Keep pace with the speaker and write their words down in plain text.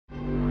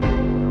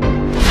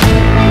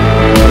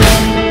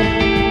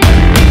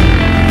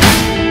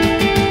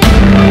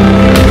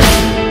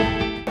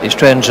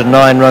609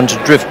 runs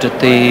adrift at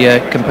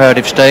the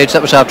comparative stage.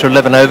 That was after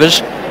 11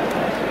 overs.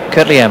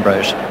 Curtly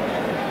Ambrose.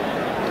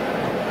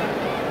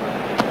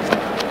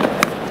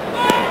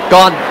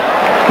 Gone.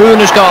 Boone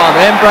is gone.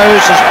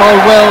 Ambrose has bowled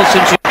well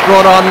since he's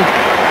brought on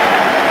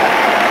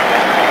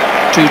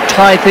to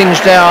tie things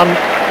down.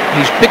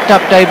 He's picked up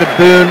David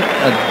Boone,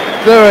 a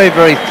very,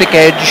 very thick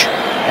edge,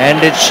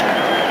 and it's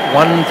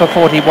 1 for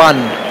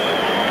 41.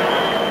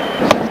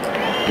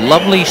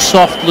 Lovely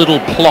soft little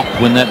plop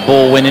when that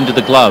ball went into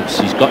the gloves.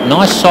 He's got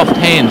nice soft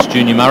hands,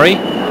 Junior Murray.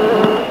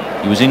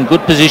 He was in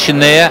good position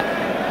there,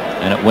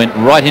 and it went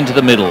right into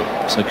the middle.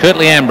 So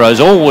Curtly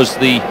Ambrose, always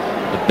the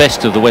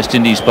best of the West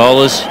Indies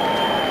bowlers.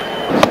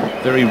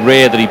 Very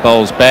rare that he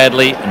bowls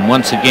badly, and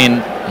once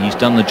again he's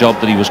done the job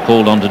that he was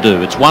called on to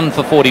do. It's 1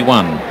 for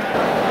 41.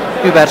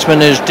 New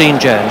batsman is Dean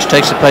Jones,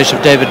 takes the place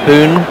of David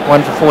Boone.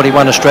 1 for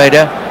 41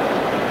 Australia.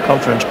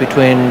 Conference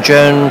between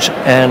Jones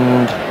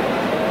and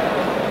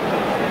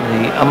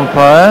the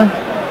umpire.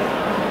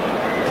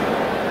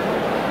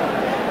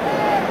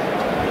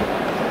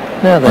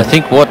 Now then, I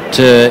think what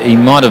he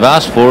might have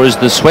asked for is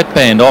the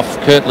sweatband off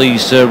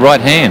Curtly's right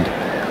hand.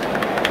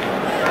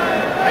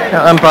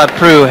 now, umpire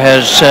Prue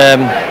has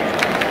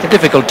a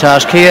difficult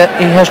task here.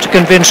 He has to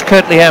convince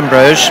Curtly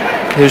Ambrose,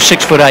 who's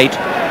 6'8",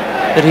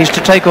 that he's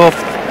to take off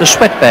the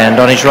sweatband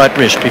on his right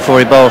wrist before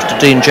he bowls to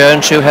Dean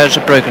Jones, who has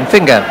a broken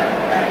finger.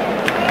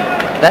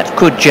 That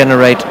could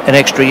generate an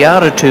extra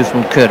yard or two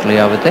from Curtly,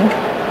 I would think.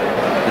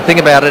 The thing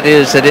about it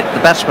is that if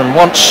the batsman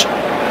wants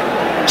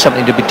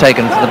something to be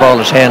taken from the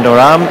bowler's hand or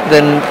arm,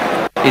 then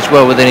it's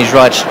well within his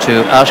rights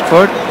to ask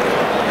for it,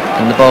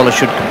 and the bowler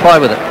should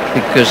comply with it,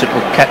 because it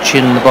will catch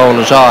in the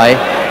bowler's eye,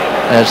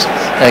 as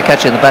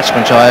catch in the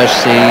batsman's eye as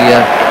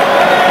the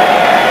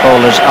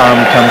bowler's arm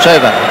comes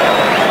over.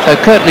 So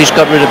Curtly's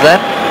got rid of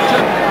that.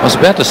 I was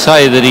about to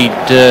say that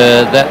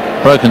that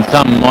broken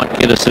thumb might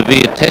get a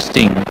severe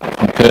testing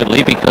from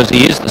Curtly, because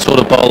he is the sort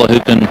of bowler who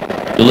can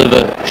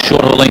deliver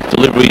shorter length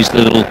deliveries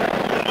that'll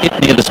hit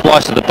near the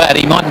splice of the bat.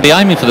 He mightn't be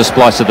aiming for the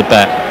splice of the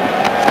bat.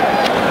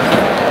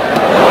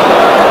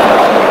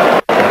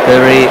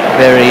 Very,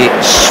 very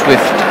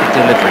swift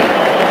delivery.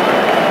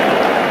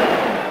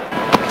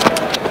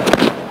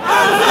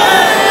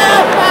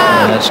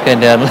 And that's going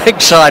down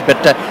leg side,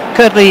 but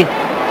Curtly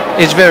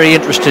is very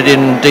interested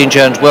in Dean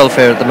Jones'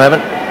 welfare at the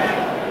moment.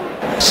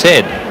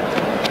 Said.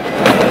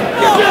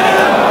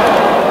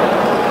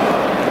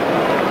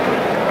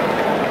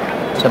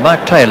 So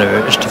Mark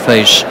Taylor is to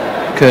face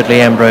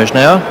Curtly Ambrose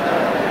now.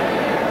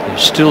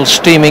 He's still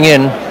steaming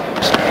in.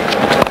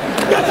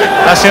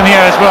 That's him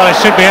here as well. It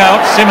should be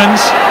out. Simmons,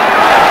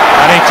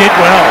 and he did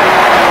well.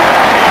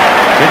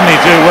 Didn't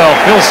he do well?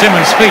 Phil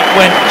Simmons' feet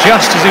went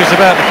just as he was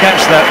about to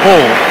catch that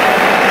ball,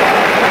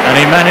 and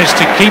he managed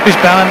to keep his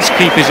balance,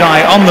 keep his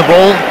eye on the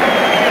ball.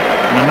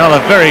 And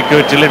another very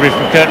good delivery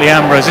from Curtly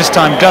Ambrose. This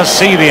time does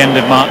see the end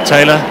of Mark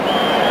Taylor.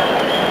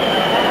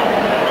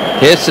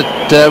 Yes, it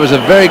was a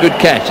very good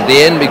catch at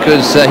the end,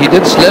 because he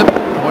did slip.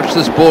 Watch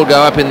this ball go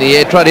up in the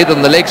air, tried to hit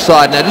on the leg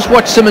side. Now just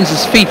watch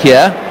Simmons' feet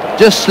here.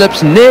 Just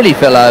slips, nearly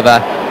fell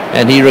over,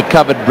 and he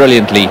recovered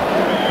brilliantly.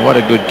 What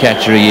a good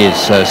catcher he is.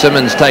 So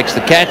Simmons takes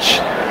the catch,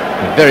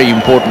 a very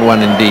important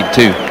one indeed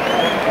too.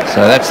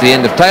 So that's the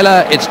end of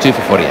Taylor. It's 2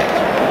 for 48.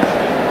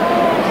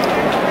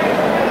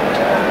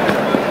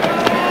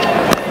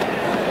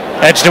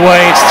 Edged away,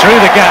 it's through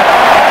the gap.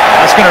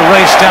 That's going to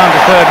race down to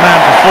third man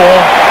for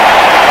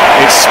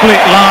 4. It's split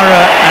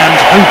Lara and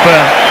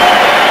Hooper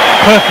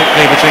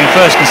perfectly between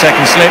first and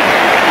second slip.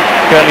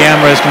 Curtly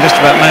Ambrose can just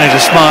about manage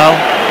a smile.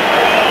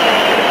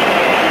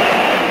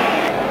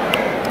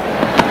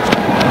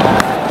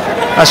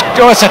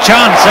 It's a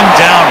chance, and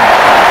down.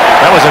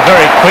 That was a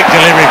very quick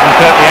delivery from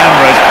Curtly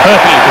Ambrose,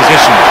 perfectly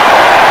positioned.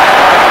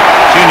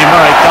 Junior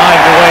Murray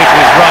dived away to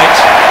his right,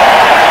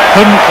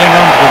 couldn't cling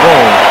on to the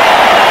ball.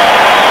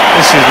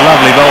 This is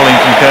lovely bowling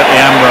from Curtly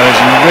Ambrose,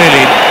 and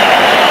really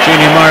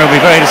Junior Murray will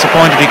be very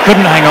disappointed he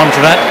couldn't hang on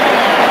to that.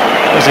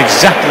 It was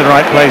exactly the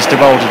right place to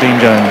bowl to Dean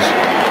Jones.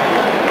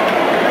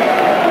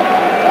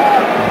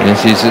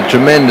 Yes, he's a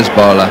tremendous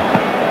bowler.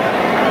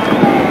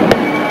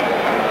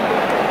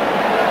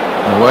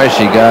 Away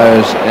she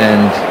goes,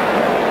 and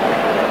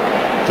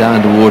down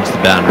towards the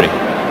boundary.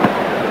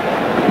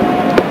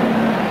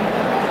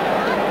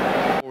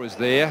 Is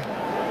there.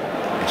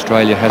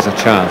 Australia has a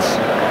chance.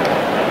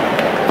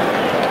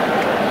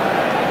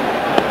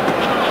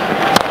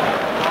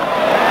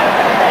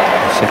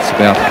 Sets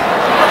about.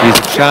 Here's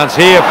a chance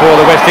here for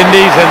the West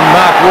Indies, and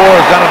Mark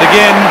Waugh has done it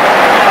again.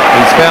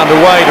 He's found a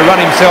way to run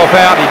himself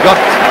out. He got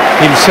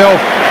himself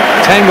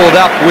tangled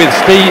up with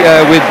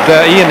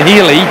Ian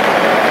Healy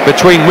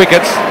between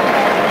wickets.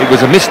 It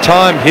was a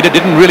mistimed hit. It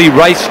didn't really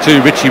race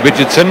to Richie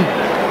Richardson.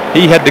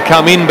 He had to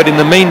come in, but in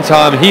the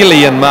meantime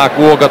Healy and Mark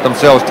Waugh got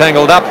themselves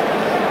tangled up,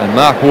 and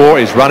Mark Waugh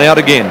is run out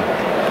again.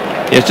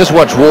 Yes, just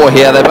watch Waugh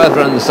here. They both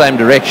run in the same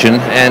direction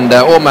and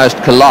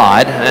almost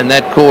collide, and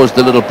that caused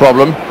a little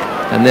problem.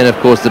 And then of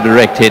course the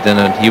direct hit, and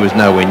he was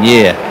nowhere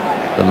near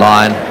the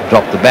line,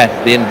 dropped the bat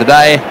at the end of the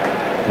day,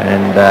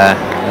 and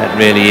that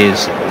really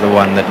is the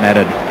one that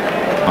mattered.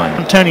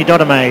 home. Tony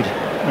Dodemaide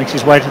makes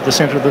his way to the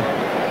centre of the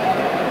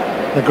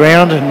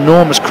ground. An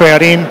enormous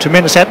crowd in,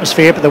 tremendous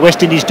atmosphere, but the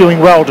West Indies doing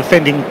well,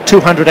 defending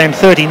 239.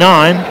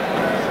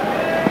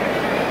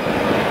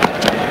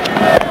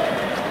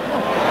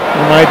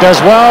 Dodemaide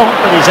does well,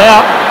 but he's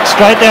out,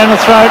 straight down the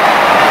throat.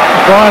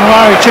 Brian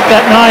Lara chipped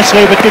that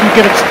nicely, but didn't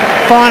get it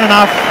fine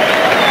enough.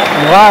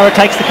 And Lara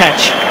takes the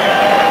catch.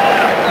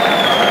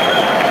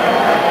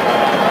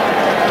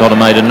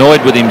 Dodemaide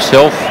annoyed with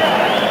himself.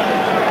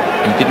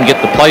 He didn't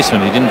get the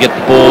placement. He didn't get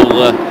the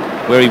ball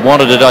where he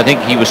wanted it. I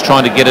think he was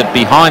trying to get it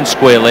behind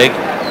square leg.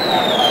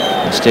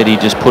 Instead, he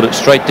just put it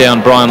straight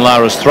down Brian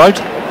Lara's throat.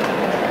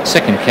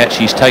 Second catch,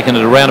 he's taken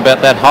it around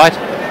about that height.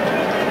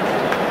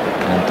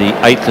 And the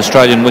 8th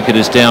Australian wicket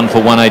is down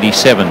for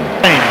 187.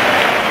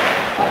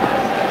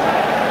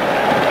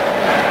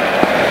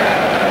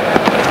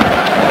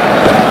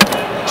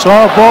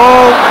 Slow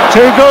ball,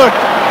 too good.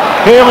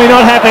 Healy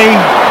not happy.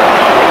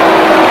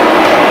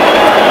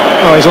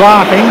 Oh, he's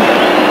laughing.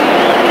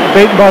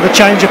 Beaten by the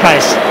change of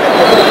pace.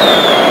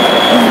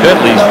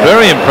 Curtly's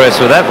very impressed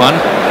with that one.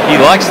 He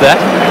likes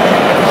that.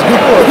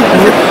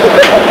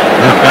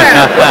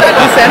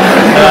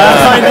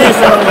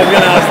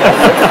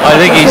 I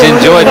think he's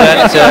enjoyed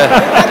that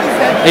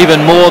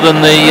even more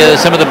than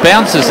some of the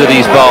bounces that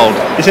he's bowled.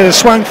 He said it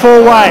swung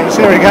 4 ways.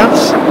 There he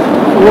comes.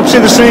 Whoops, see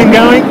the seam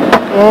going.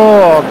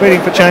 Oh, beating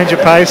for change of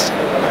pace.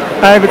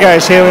 Over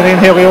goes Healy, and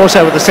Healy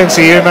also with a sense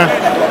of humour.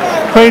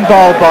 Clean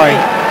bowled by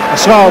a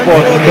slow ball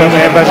from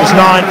Curtly Ambrose. It's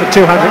 9 for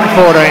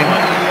 214.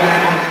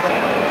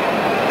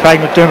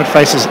 Craig McDermott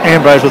faces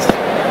Ambrose with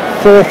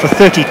 4 for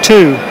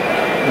 32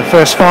 in the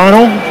first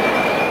final.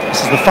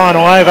 This is the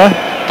final over. It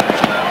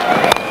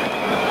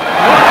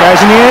goes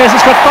in the air.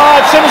 It's got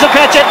 5. Simmons will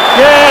catch it.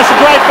 Yes, a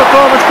great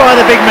performance by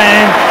the big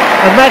man.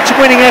 A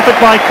match-winning effort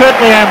by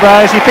Curtly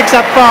Ambrose. He picks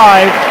up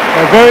 5.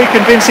 A very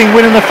convincing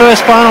win in the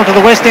first final to the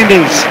West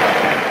Indies.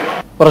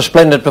 What a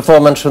splendid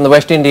performance from the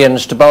West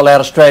Indians to bowl out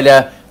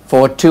Australia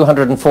for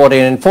 214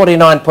 in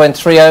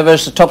 49.3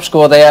 overs. The top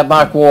score there,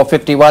 Mark Waugh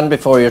 51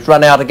 before he was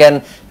run out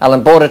again.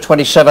 Alan Border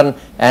 27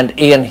 and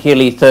Ian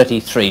Healy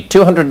 33.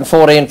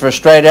 214 for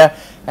Australia,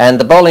 and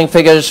the bowling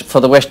figures for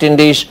the West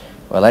Indies,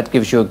 well, that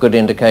gives you a good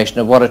indication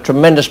of what a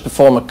tremendous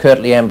performer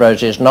Curtly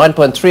Ambrose is.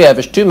 9.3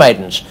 overs, 2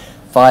 maidens,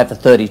 5 for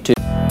 32.